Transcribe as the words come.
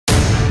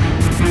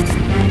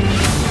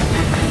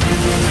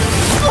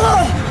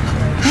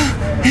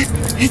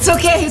It's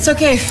okay, it's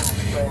okay.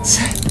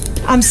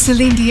 I'm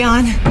Celine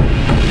Dion.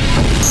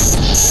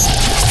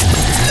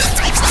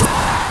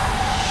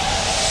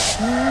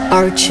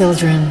 Our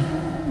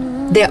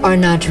children, they are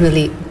not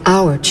really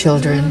our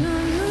children,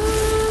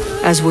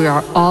 as we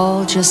are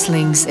all just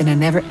links in a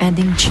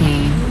never-ending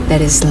chain that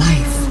is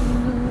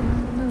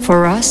life.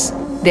 For us,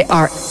 they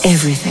are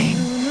everything.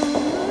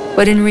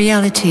 But in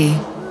reality,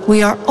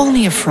 we are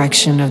only a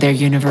fraction of their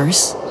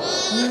universe.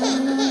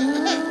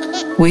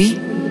 We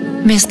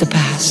miss the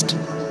past.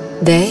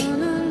 They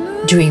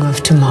dream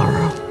of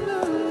tomorrow.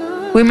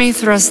 We may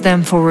thrust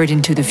them forward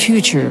into the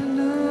future,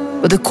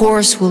 but the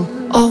course will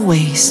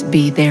always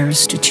be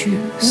theirs to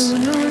choose.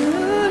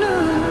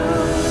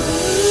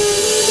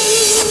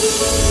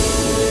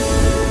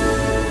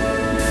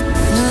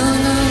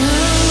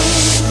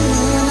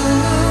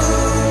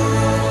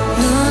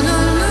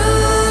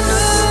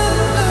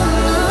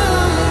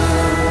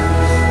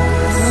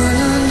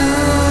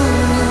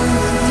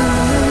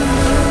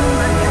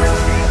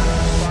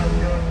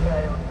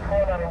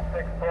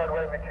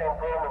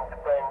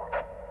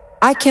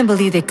 I can't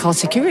believe they called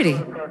security.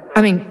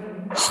 I mean,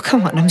 oh,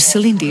 come on, I'm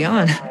Celine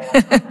Dion.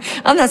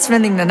 I'm not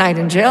spending the night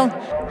in jail.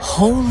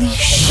 Holy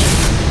shit.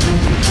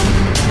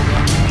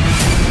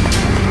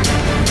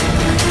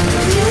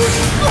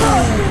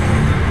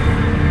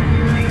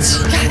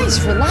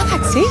 Guys,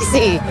 relax,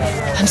 easy.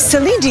 I'm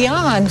Celine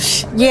Dion.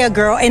 Yeah,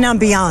 girl, and I'm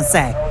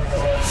Beyonce.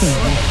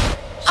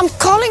 I'm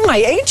calling my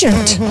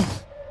agent.